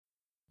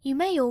You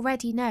may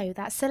already know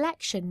that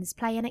selections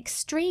play an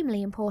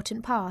extremely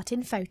important part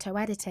in photo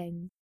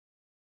editing.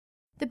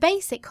 The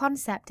basic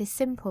concept is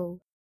simple.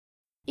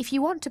 If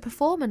you want to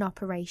perform an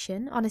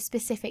operation on a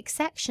specific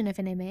section of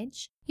an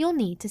image, you'll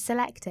need to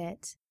select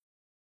it.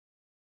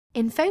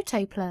 In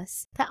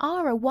PhotoPlus, there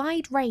are a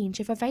wide range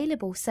of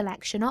available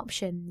selection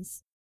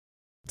options.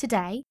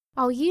 Today,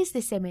 I'll use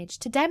this image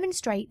to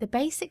demonstrate the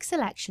basic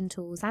selection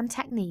tools and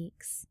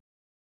techniques.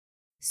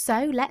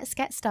 So let's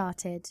get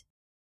started.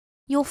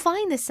 You'll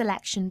find the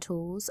selection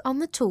tools on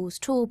the Tools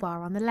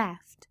toolbar on the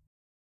left.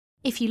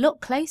 If you look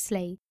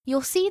closely,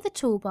 you'll see the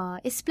toolbar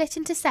is split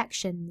into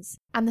sections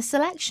and the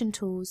selection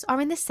tools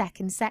are in the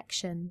second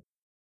section.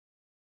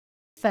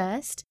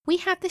 First, we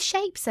have the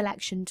Shape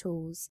selection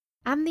tools,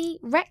 and the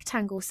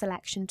Rectangle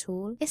selection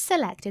tool is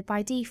selected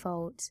by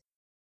default.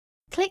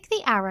 Click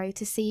the arrow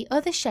to see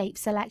other shape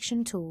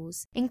selection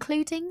tools,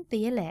 including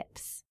the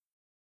ellipse.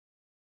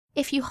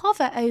 If you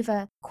hover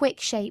over Quick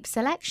Shape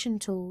Selection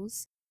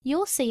Tools,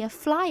 you'll see a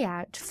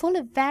flyout full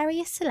of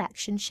various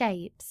selection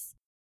shapes.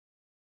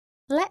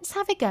 Let's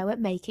have a go at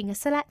making a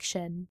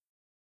selection.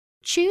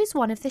 Choose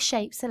one of the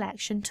shape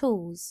selection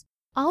tools.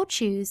 I'll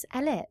choose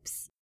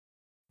Ellipse.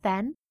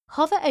 Then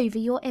hover over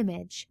your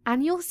image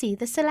and you'll see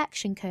the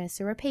selection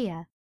cursor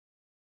appear.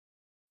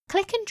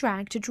 Click and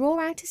drag to draw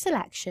out a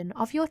selection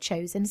of your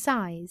chosen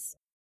size.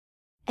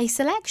 A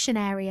selection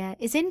area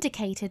is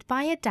indicated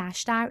by a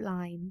dashed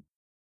outline.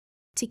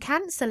 To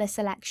cancel a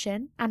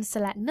selection and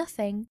select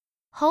nothing,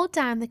 hold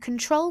down the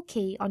Control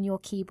key on your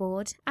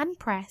keyboard and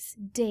press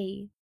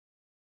D.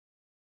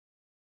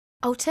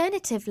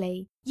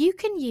 Alternatively, you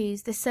can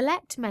use the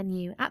Select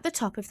menu at the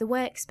top of the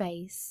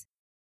workspace.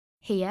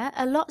 Here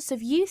are lots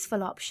of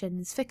useful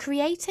options for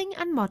creating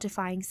and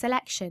modifying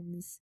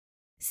selections.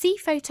 See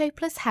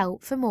PhotoPlus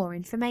Help for more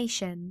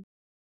information.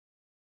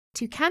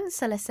 To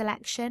cancel a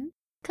selection,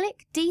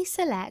 click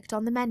Deselect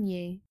on the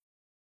menu.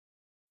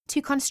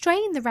 To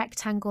constrain the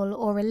rectangle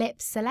or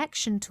ellipse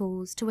selection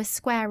tools to a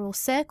square or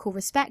circle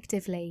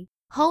respectively,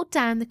 hold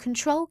down the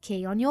Control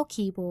key on your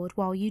keyboard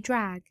while you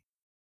drag.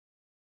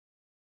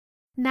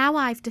 Now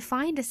I've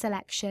defined a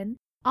selection,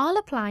 I'll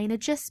apply an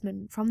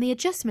adjustment from the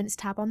Adjustments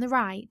tab on the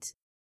right.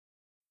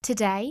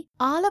 Today,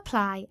 I'll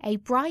apply a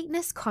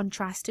Brightness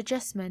Contrast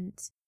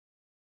adjustment.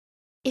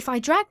 If I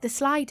drag the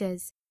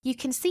sliders, you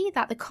can see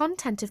that the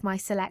content of my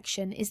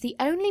selection is the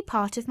only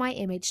part of my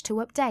image to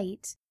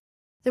update.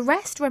 The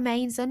rest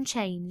remains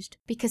unchanged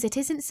because it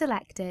isn't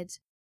selected.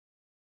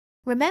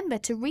 Remember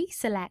to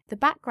reselect the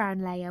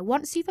background layer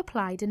once you've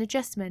applied an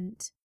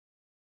adjustment.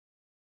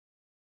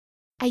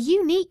 A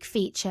unique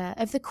feature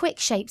of the Quick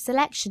Shape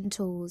Selection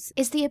tools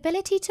is the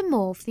ability to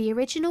morph the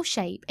original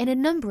shape in a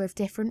number of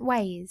different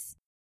ways.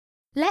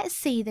 Let's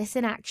see this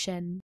in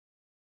action.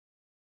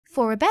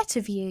 For a better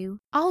view,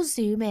 I'll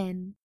zoom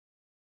in.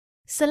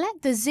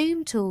 Select the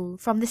Zoom tool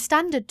from the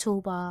Standard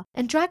toolbar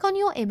and drag on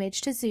your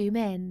image to zoom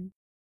in.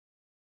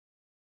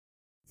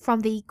 From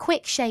the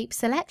Quick Shape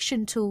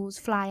Selection tools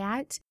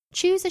flyout,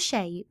 choose a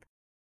shape.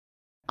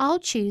 I'll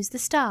choose the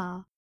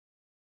star.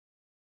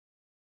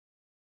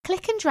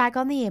 Click and drag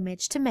on the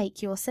image to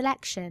make your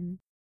selection.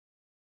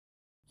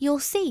 You'll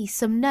see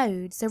some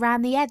nodes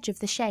around the edge of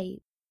the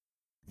shape.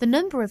 The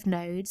number of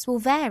nodes will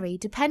vary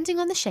depending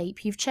on the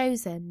shape you've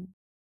chosen.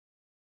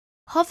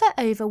 Hover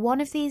over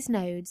one of these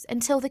nodes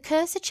until the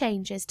cursor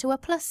changes to a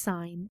plus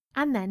sign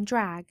and then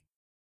drag.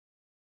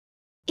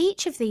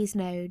 Each of these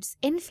nodes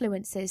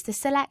influences the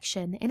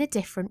selection in a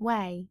different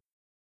way.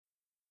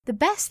 The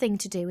best thing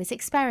to do is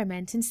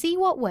experiment and see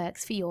what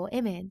works for your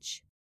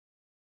image.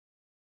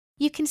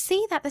 You can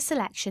see that the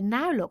selection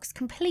now looks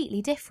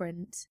completely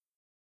different.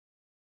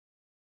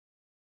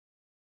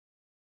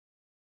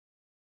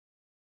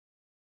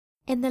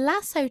 In the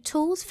Lasso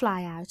Tools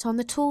flyout on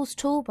the Tools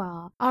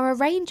toolbar are a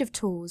range of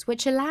tools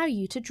which allow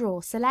you to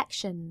draw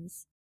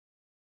selections.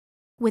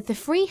 With the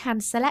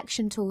Freehand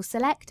Selection tool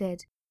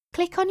selected,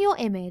 click on your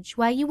image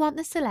where you want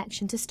the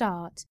selection to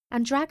start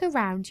and drag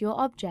around your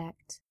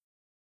object.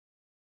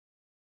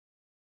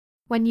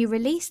 When you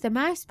release the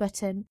mouse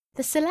button,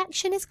 the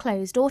selection is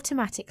closed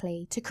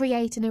automatically to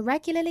create an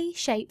irregularly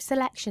shaped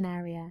selection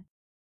area.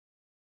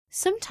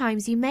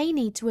 Sometimes you may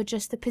need to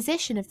adjust the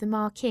position of the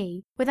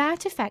marquee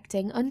without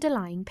affecting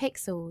underlying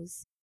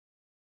pixels.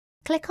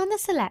 Click on the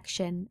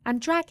selection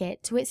and drag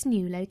it to its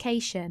new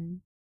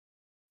location.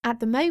 At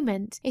the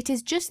moment, it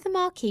is just the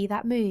marquee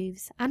that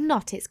moves and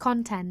not its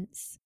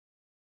contents.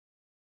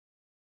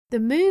 The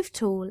Move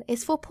tool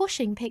is for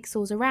pushing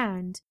pixels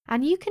around,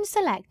 and you can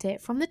select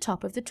it from the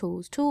top of the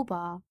Tools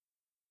toolbar.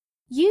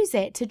 Use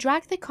it to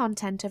drag the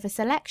content of a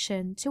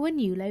selection to a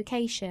new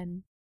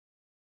location.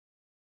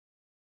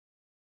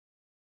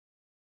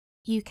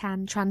 You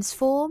can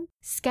transform,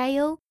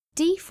 scale,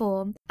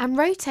 deform, and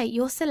rotate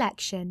your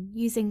selection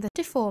using the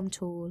Deform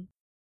tool.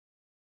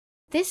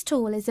 This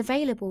tool is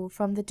available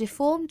from the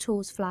Deform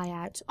Tools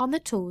flyout on the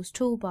Tools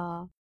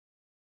toolbar.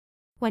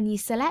 When you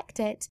select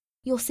it,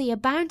 you'll see a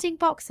bounding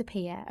box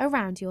appear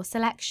around your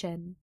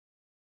selection.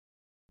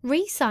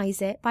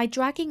 Resize it by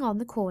dragging on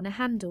the corner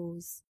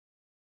handles.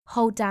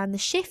 hold down the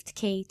Shift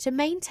key to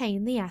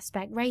maintain the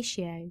aspect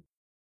ratio.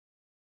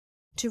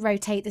 To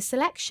rotate the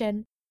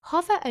selection,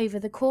 hover over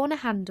the corner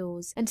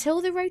handles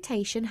until the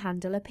rotation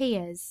handle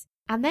appears,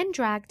 and then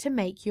drag to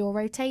make your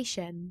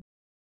rotation.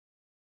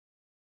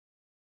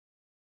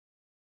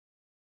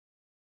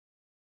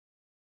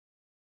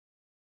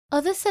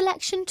 Other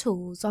selection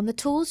tools on the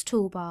Tools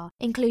toolbar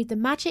include the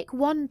Magic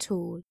Wand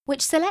tool,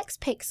 which selects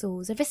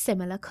pixels of a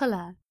similar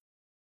colour.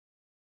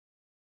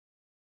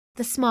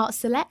 The Smart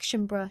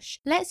Selection brush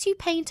lets you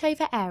paint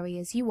over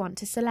areas you want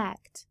to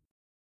select.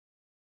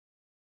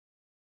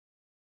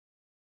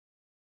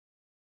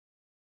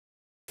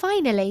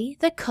 Finally,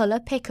 the Colour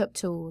Pickup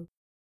tool.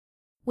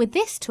 With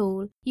this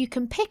tool, you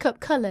can pick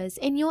up colours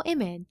in your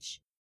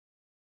image.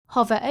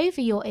 Hover over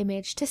your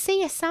image to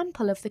see a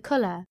sample of the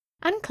colour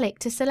and click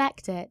to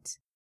select it.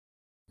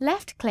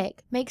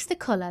 Left-click makes the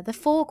colour the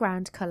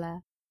foreground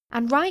colour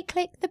and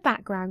right-click the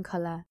background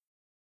colour.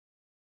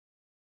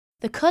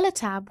 The Colour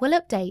tab will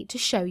update to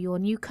show your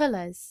new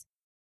colours.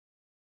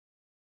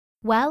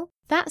 Well,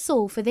 that's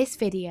all for this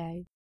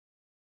video.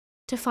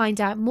 To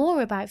find out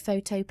more about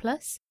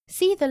PhotoPlus,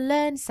 see the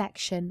Learn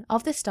section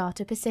of the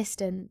Startup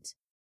Assistant.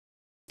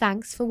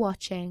 Thanks for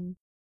watching.